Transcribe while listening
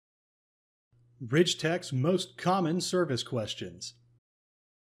RidgeTec's most common service questions.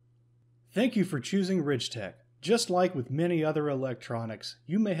 Thank you for choosing RidgeTec. Just like with many other electronics,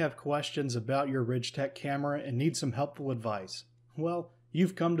 you may have questions about your RidgeTec camera and need some helpful advice. Well,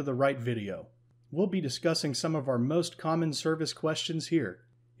 you've come to the right video. We'll be discussing some of our most common service questions here.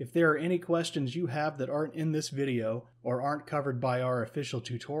 If there are any questions you have that aren't in this video or aren't covered by our official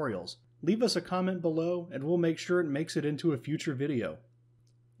tutorials, leave us a comment below and we'll make sure it makes it into a future video.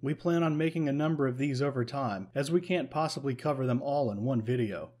 We plan on making a number of these over time, as we can't possibly cover them all in one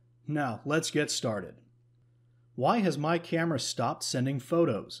video. Now, let's get started. Why has my camera stopped sending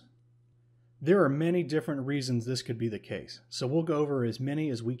photos? There are many different reasons this could be the case, so we'll go over as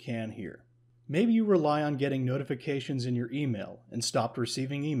many as we can here. Maybe you rely on getting notifications in your email and stopped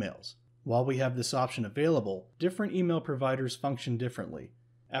receiving emails. While we have this option available, different email providers function differently.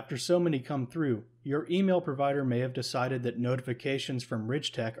 After so many come through, your email provider may have decided that notifications from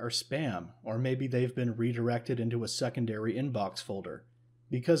RidgeTec are spam, or maybe they've been redirected into a secondary inbox folder.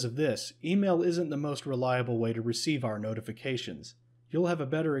 Because of this, email isn't the most reliable way to receive our notifications. You'll have a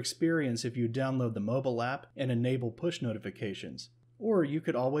better experience if you download the mobile app and enable push notifications. Or you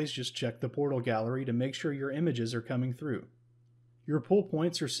could always just check the portal gallery to make sure your images are coming through. Your pool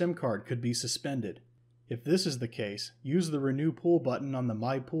points or SIM card could be suspended. If this is the case, use the Renew Pool button on the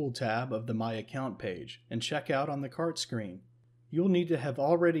My Pool tab of the My Account page and check out on the cart screen. You'll need to have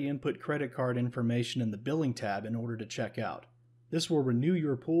already input credit card information in the Billing tab in order to check out. This will renew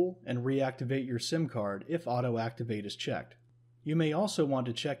your pool and reactivate your SIM card if Auto Activate is checked. You may also want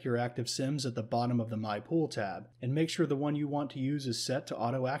to check your active SIMs at the bottom of the My Pool tab and make sure the one you want to use is set to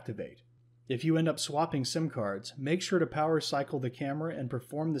Auto Activate. If you end up swapping SIM cards, make sure to power cycle the camera and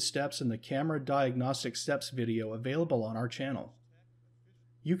perform the steps in the Camera Diagnostic Steps video available on our channel.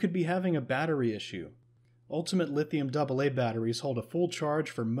 You could be having a battery issue. Ultimate lithium AA batteries hold a full charge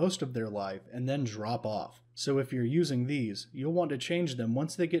for most of their life and then drop off. So if you're using these, you'll want to change them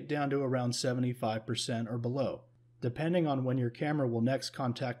once they get down to around 75% or below. Depending on when your camera will next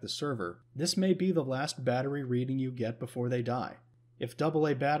contact the server, this may be the last battery reading you get before they die. If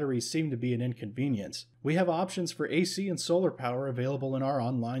AA batteries seem to be an inconvenience, we have options for AC and solar power available in our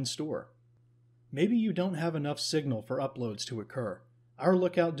online store. Maybe you don't have enough signal for uploads to occur. Our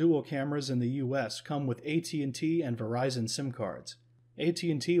Lookout Dual cameras in the US come with AT&T and Verizon SIM cards.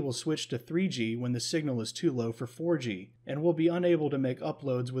 AT&T will switch to 3G when the signal is too low for 4G, and will be unable to make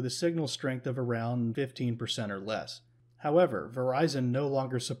uploads with a signal strength of around 15% or less. However, Verizon no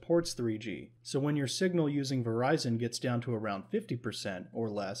longer supports 3G, so when your signal using Verizon gets down to around 50% or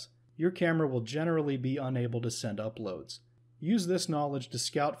less, your camera will generally be unable to send uploads. Use this knowledge to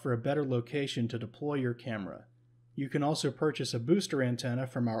scout for a better location to deploy your camera. You can also purchase a booster antenna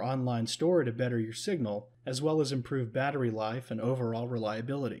from our online store to better your signal, as well as improve battery life and overall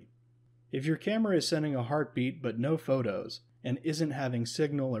reliability. If your camera is sending a heartbeat but no photos, and isn't having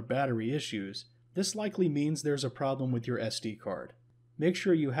signal or battery issues, this likely means there's a problem with your SD card. Make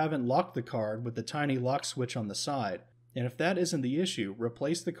sure you haven't locked the card with the tiny lock switch on the side, and if that isn't the issue,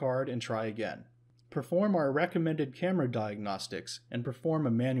 replace the card and try again. Perform our recommended camera diagnostics and perform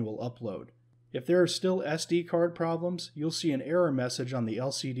a manual upload. If there are still SD card problems, you'll see an error message on the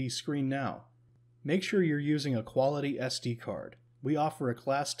LCD screen now. Make sure you're using a quality SD card. We offer a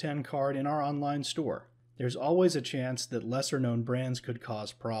Class 10 card in our online store. There's always a chance that lesser-known brands could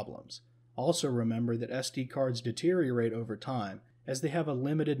cause problems. Also remember that SD cards deteriorate over time as they have a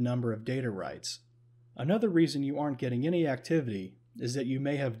limited number of data writes. Another reason you aren't getting any activity is that you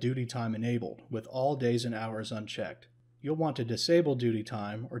may have duty time enabled, with all days and hours unchecked. You'll want to disable duty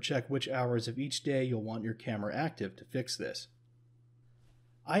time or check which hours of each day you'll want your camera active to fix this.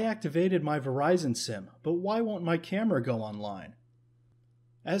 I activated my Verizon SIM, but why won't my camera go online?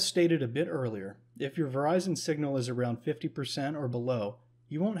 As stated a bit earlier, if your Verizon signal is around 50% or below,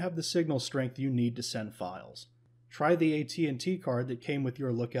 you won't have the signal strength you need to send files. Try the AT&T card that came with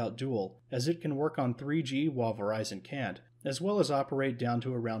your Lookout Dual, as it can work on 3G while Verizon can't, as well as operate down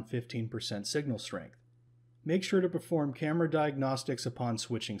to around 15% signal strength. Make sure to perform camera diagnostics upon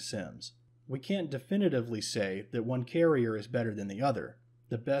switching SIMs. We can't definitively say that one carrier is better than the other.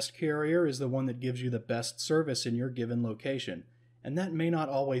 The best carrier is the one that gives you the best service in your given location, and that may not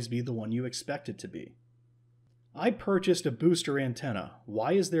always be the one you expect it to be. I purchased a booster antenna.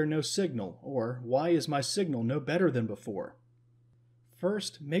 Why is there no signal? Or why is my signal no better than before?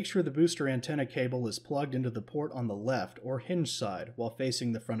 First, make sure the booster antenna cable is plugged into the port on the left or hinge side while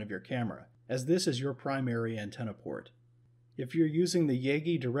facing the front of your camera, as this is your primary antenna port. If you're using the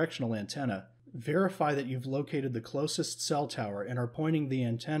Yagi directional antenna, verify that you've located the closest cell tower and are pointing the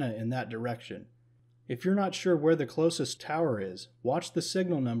antenna in that direction. If you're not sure where the closest tower is, watch the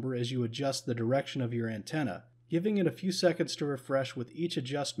signal number as you adjust the direction of your antenna, giving it a few seconds to refresh with each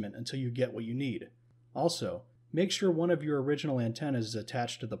adjustment until you get what you need. Also, make sure one of your original antennas is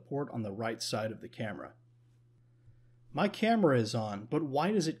attached to the port on the right side of the camera. My camera is on, but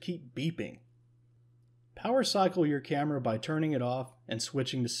why does it keep beeping? Power cycle your camera by turning it off and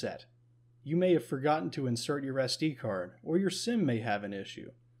switching to set. You may have forgotten to insert your SD card, or your SIM may have an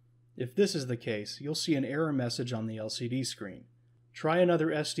issue. If this is the case, you'll see an error message on the LCD screen. Try another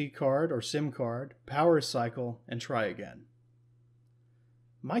SD card or SIM card, power cycle, and try again.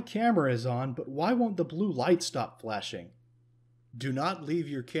 My camera is on, but why won't the blue light stop flashing? Do not leave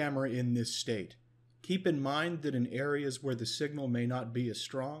your camera in this state. Keep in mind that in areas where the signal may not be as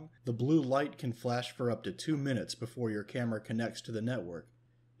strong, the blue light can flash for up to 2 minutes before your camera connects to the network.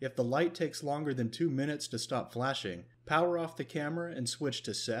 If the light takes longer than 2 minutes to stop flashing, power off the camera and switch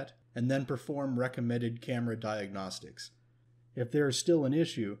to set, and then perform recommended camera diagnostics. If there is still an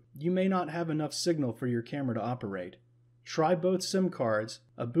issue, you may not have enough signal for your camera to operate. Try both SIM cards,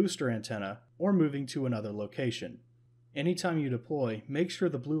 a booster antenna, or moving to another location. Anytime you deploy, make sure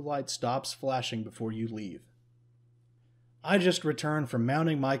the blue light stops flashing before you leave. I just returned from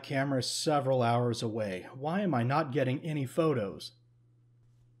mounting my camera several hours away. Why am I not getting any photos?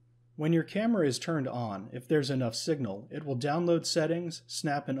 When your camera is turned on, if there's enough signal, it will download settings,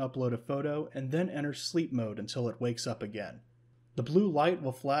 snap and upload a photo, and then enter sleep mode until it wakes up again. The blue light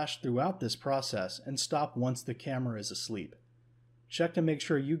will flash throughout this process and stop once the camera is asleep. Check to make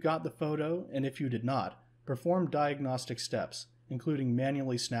sure you got the photo, and if you did not, perform diagnostic steps, including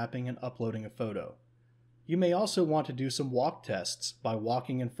manually snapping and uploading a photo. You may also want to do some walk tests by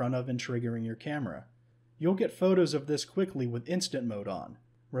walking in front of and triggering your camera. You'll get photos of this quickly with instant mode on.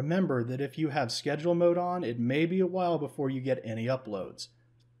 Remember that if you have schedule mode on, it may be a while before you get any uploads.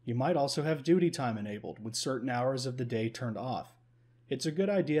 You might also have duty time enabled with certain hours of the day turned off. It's a good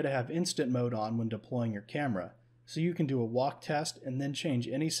idea to have instant mode on when deploying your camera, so you can do a walk test and then change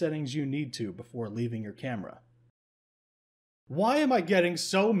any settings you need to before leaving your camera. Why am I getting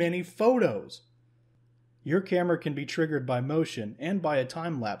so many photos? Your camera can be triggered by motion and by a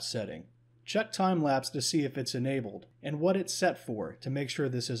time-lapse setting. Check time-lapse to see if it's enabled and what it's set for to make sure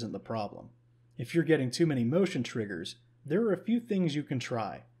this isn't the problem. If you're getting too many motion triggers, there are a few things you can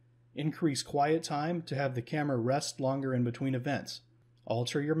try. Increase quiet time to have the camera rest longer in between events.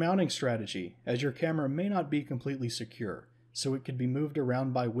 Alter your mounting strategy, as your camera may not be completely secure, so it could be moved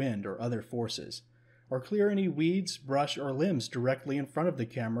around by wind or other forces. Or clear any weeds, brush, or limbs directly in front of the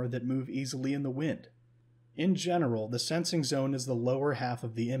camera that move easily in the wind. In general, the sensing zone is the lower half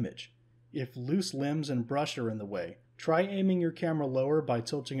of the image. If loose limbs and brush are in the way, try aiming your camera lower by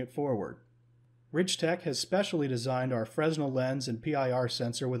tilting it forward. RidgeTec has specially designed our Fresnel lens and PIR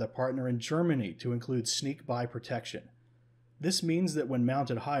sensor with a partner in Germany to include sneak-by protection. This means that when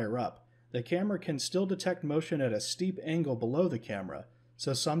mounted higher up, the camera can still detect motion at a steep angle below the camera,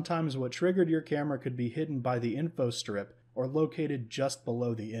 so sometimes what triggered your camera could be hidden by the info strip or located just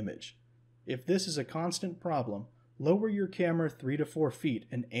below the image. If this is a constant problem, lower your camera 3 to 4 feet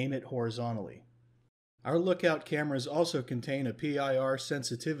and aim it horizontally. Our lookout cameras also contain a PIR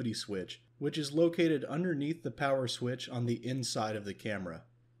sensitivity switch, which is located underneath the power switch on the inside of the camera.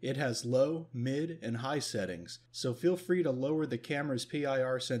 It has low, mid, and high settings, so feel free to lower the camera's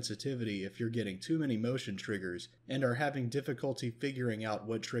PIR sensitivity if you're getting too many motion triggers and are having difficulty figuring out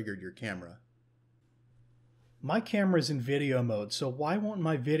what triggered your camera. My camera's in video mode, so why won't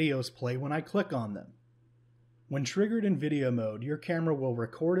my videos play when I click on them? When triggered in video mode, your camera will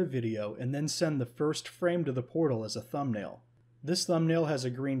record a video and then send the first frame to the portal as a thumbnail. This thumbnail has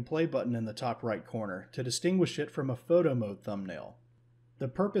a green play button in the top right corner to distinguish it from a photo mode thumbnail. The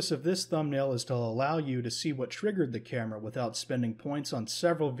purpose of this thumbnail is to allow you to see what triggered the camera without spending points on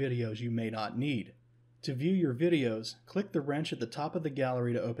several videos you may not need. To view your videos, click the wrench at the top of the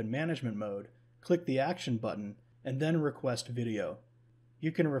gallery to open management mode, click the action button, and then request video.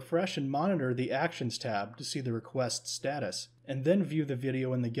 You can refresh and monitor the Actions tab to see the request status, and then view the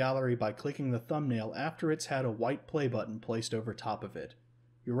video in the gallery by clicking the thumbnail after it's had a white play button placed over top of it.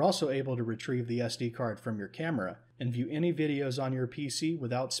 You're also able to retrieve the SD card from your camera and view any videos on your PC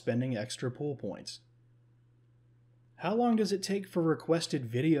without spending extra pool points. How long does it take for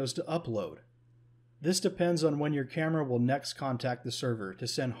requested videos to upload? This depends on when your camera will next contact the server to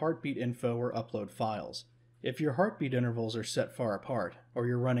send heartbeat info or upload files. If your heartbeat intervals are set far apart, or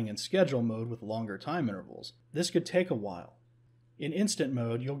you're running in schedule mode with longer time intervals, this could take a while. In instant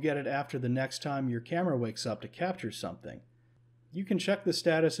mode, you'll get it after the next time your camera wakes up to capture something. You can check the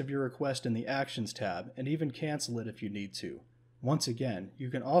status of your request in the Actions tab and even cancel it if you need to. Once again, you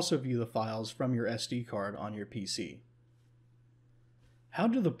can also view the files from your SD card on your PC. How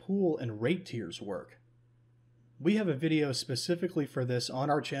do the pool and rate tiers work? We have a video specifically for this on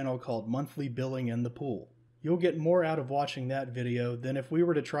our channel called Monthly Billing in the Pool. You'll get more out of watching that video than if we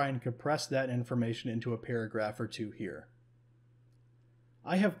were to try and compress that information into a paragraph or two here.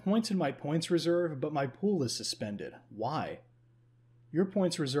 I have points in my points reserve, but my pool is suspended. Why? Your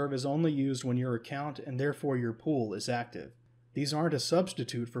points reserve is only used when your account and therefore your pool is active. These aren't a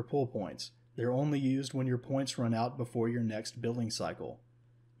substitute for pool points. They're only used when your points run out before your next billing cycle.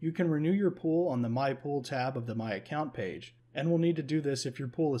 You can renew your pool on the My Pool tab of the My Account page, and will need to do this if your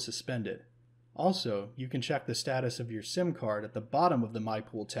pool is suspended. Also, you can check the status of your SIM card at the bottom of the My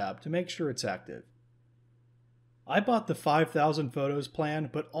Pool tab to make sure it's active. I bought the 5,000 photos plan,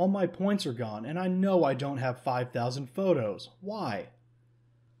 but all my points are gone, and I know I don't have 5,000 photos. Why?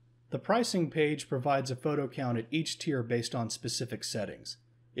 The pricing page provides a photo count at each tier based on specific settings.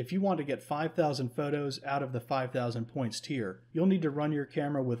 If you want to get 5,000 photos out of the 5,000 points tier, you'll need to run your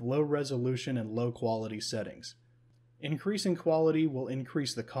camera with low resolution and low quality settings. Increasing quality will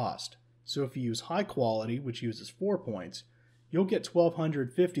increase the cost, so if you use high quality, which uses 4 points, you'll get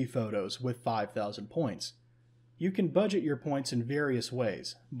 1,250 photos with 5,000 points. You can budget your points in various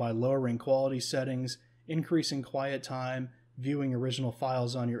ways, by lowering quality settings, increasing quiet time, viewing original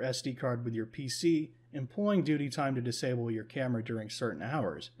files on your SD card with your PC, employing duty time to disable your camera during certain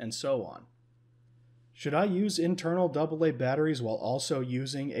hours, and so on. Should I use internal AA batteries while also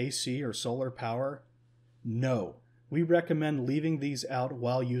using AC or solar power? No. We recommend leaving these out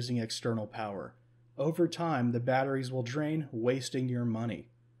while using external power. Over time, the batteries will drain, wasting your money.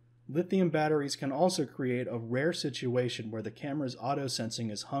 Lithium batteries can also create a rare situation where the camera's auto-sensing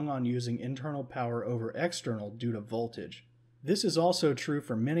is hung on using internal power over external due to voltage. This is also true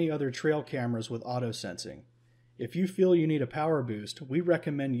for many other trail cameras with auto-sensing. If you feel you need a power boost, we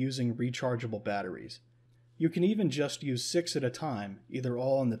recommend using rechargeable batteries. You can even just use 6 at a time, either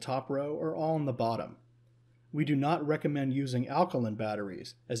all in the top row or all in the bottom. We do not recommend using alkaline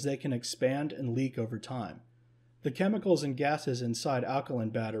batteries, as they can expand and leak over time. The chemicals and gases inside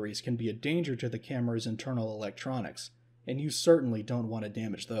alkaline batteries can be a danger to the camera's internal electronics, and you certainly don't want to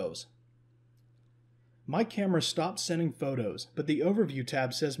damage those. My camera stopped sending photos, but the overview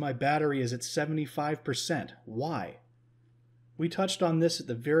tab says my battery is at 75%. Why? We touched on this at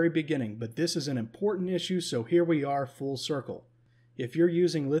the very beginning, but this is an important issue, so here we are full circle. If you're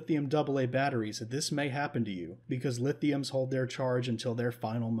using lithium AA batteries, this may happen to you, because lithiums hold their charge until their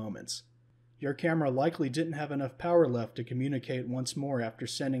final moments. Your camera likely didn't have enough power left to communicate once more after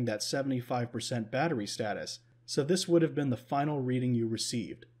sending that 75% battery status, so this would have been the final reading you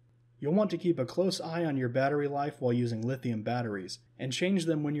received. You'll want to keep a close eye on your battery life while using lithium batteries, and change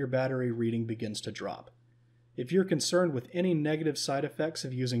them when your battery reading begins to drop. If you're concerned with any negative side effects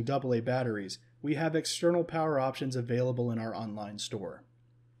of using AA batteries, we have external power options available in our online store.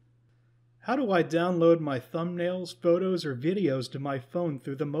 How do I download my thumbnails, photos, or videos to my phone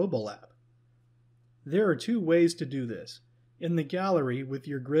through the mobile app? There are 2 ways to do this. In the gallery, with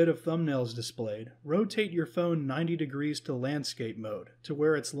your grid of thumbnails displayed, rotate your phone 90 degrees to landscape mode, to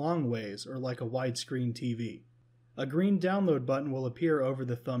where it's long ways or like a widescreen TV. A green download button will appear over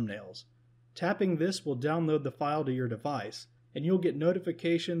the thumbnails. Tapping this will download the file to your device, and you'll get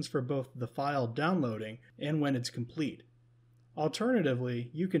notifications for both the file downloading and when it's complete.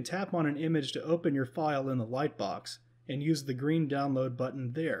 Alternatively, you can tap on an image to open your file in the lightbox, and use the green download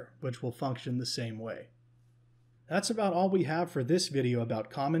button there, which will function the same way. That's about all we have for this video about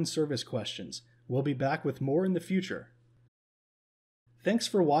common service questions. We'll be back with more in the future. Thanks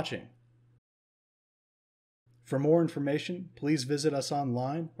for watching. For more information, please visit us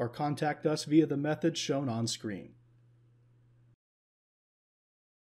online or contact us via the methods shown on screen.